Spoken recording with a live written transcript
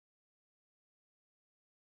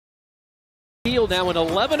field now in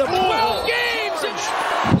 11 of 12 games.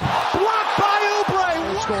 Blocked by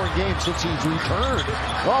Oubre. Scoring game since he's returned.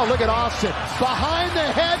 Oh, look at Austin. Behind the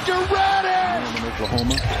head to Reddish.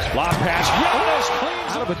 Oklahoma. Lob pass. Reddish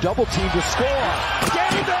cleans out of a double team to score.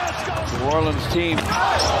 Davis goes. New Orleans team,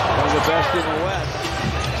 one of the best in the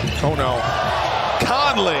West. Oh no.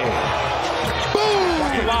 Conley. Boom.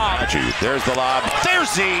 There's the lob. There's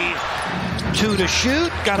Z. 2 to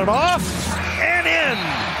shoot. Got it off. And in.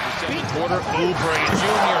 Second quarter, Oubre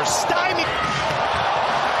Jr. stymied.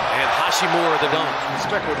 And Hashimura the dunk.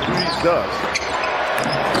 Respect what Breeze does.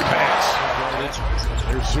 Pass.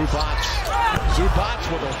 There's Zubac. Zubac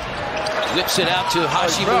with a Whips it out to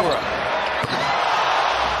Hashimura.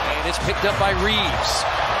 And it's picked up by Reeves.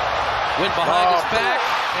 Went behind his back.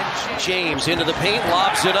 And James into the paint,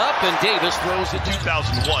 lobs it up, and Davis throws it.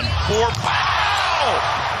 2001. 4-foul.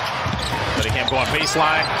 Cunningham going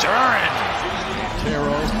baseline. Duran.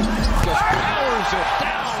 Caro just powers it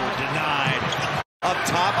down. Denied. Up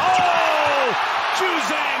top. Oh!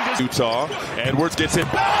 Juzang. Utah. Edwards gets it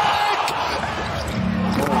back.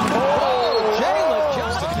 Oh, Jalen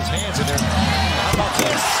Johnson. His hands in there. How about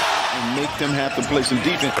this? And make them have to play some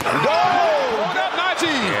defense. Go! Up Najee.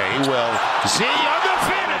 Yeah, he will. Z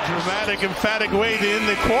undefeated. Dramatic, emphatic way to end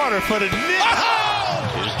the quarter for the Knicks.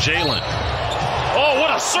 Oh! Here's Jalen. Oh,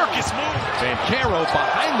 what a circus move. And Caro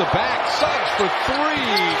behind the back, subs for 3.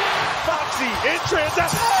 Foxy in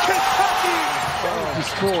transition. Kentucky.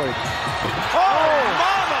 Destroyed. Oh,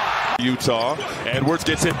 mama. Utah. Edwards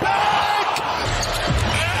gets it back.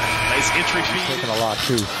 Nice entry feed. Taking a lot,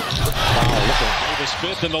 too. Davis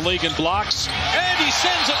fifth in the league in blocks. And he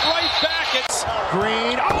sends it right back. It's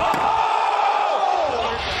Green. Oh!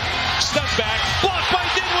 step back. Blocked by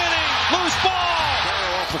Dinwiddie. Loose ball.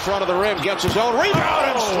 Off the front of the rim, gets his own rebound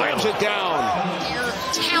and slams it down. Your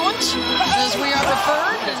talent, as we are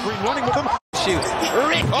referred. Green running with him. Shoot.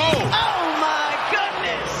 Oh! Oh my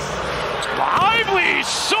goodness! Lively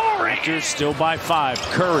soaring. Lakers still by 5.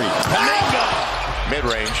 Curry. Kaminga.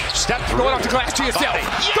 Mid-range. Step through. Going off the glass to yourself.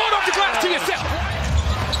 Going off the glass to yourself.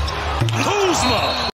 Kuzma.